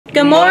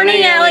Good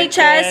morning,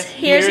 LHS.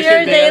 Here's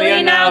your daily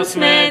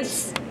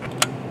announcements.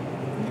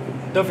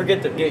 Don't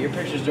forget to get your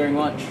pictures during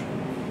lunch.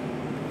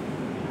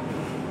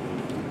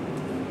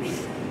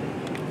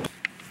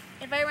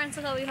 Invite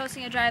Rental Club will be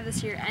hosting a drive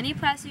this year. Any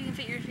plastic you can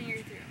fit your finger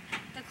through.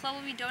 The club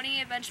will be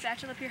donating a bench back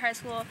to Lapeer High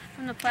School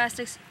from the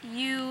plastics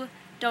you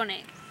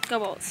donate. Go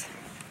Bolts.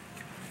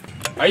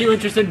 Are you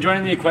interested in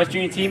joining the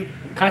equestrian team?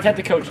 Contact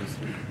the coaches.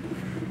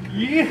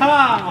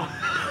 Yeehaw!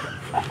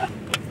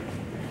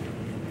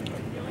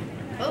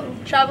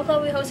 Travel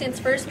Club will be hosting its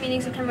first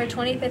meeting September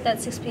 25th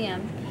at 6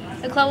 p.m.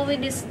 The club will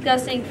be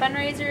discussing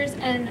fundraisers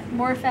and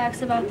more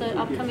facts about the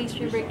upcoming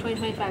Spring Break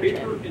 2025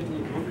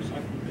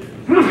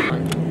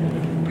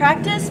 trip.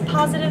 Practice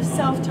positive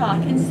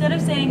self-talk. Instead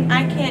of saying,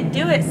 I can't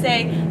do it,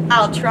 say,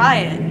 I'll try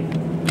it.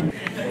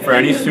 For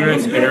any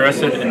students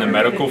interested in the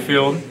medical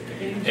field,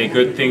 a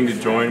good thing to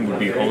join would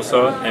be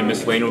HOSA, and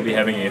Miss Lane will be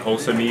having a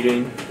HOSA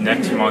meeting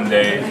next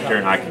Monday here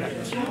in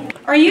iConnect.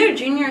 Are you a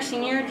junior or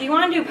senior? Do you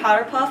want to do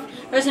Powder Puff?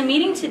 There's a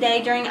meeting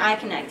today during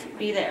iConnect.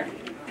 Be there.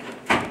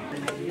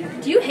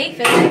 Do you hate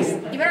physics?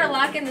 You better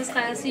lock in this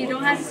class so you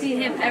don't have to see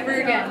him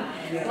ever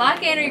again.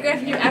 Lock in or you're going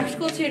to have to do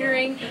after-school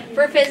tutoring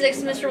for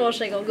physics, Mr.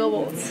 Wolschagel. Go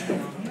Bolts.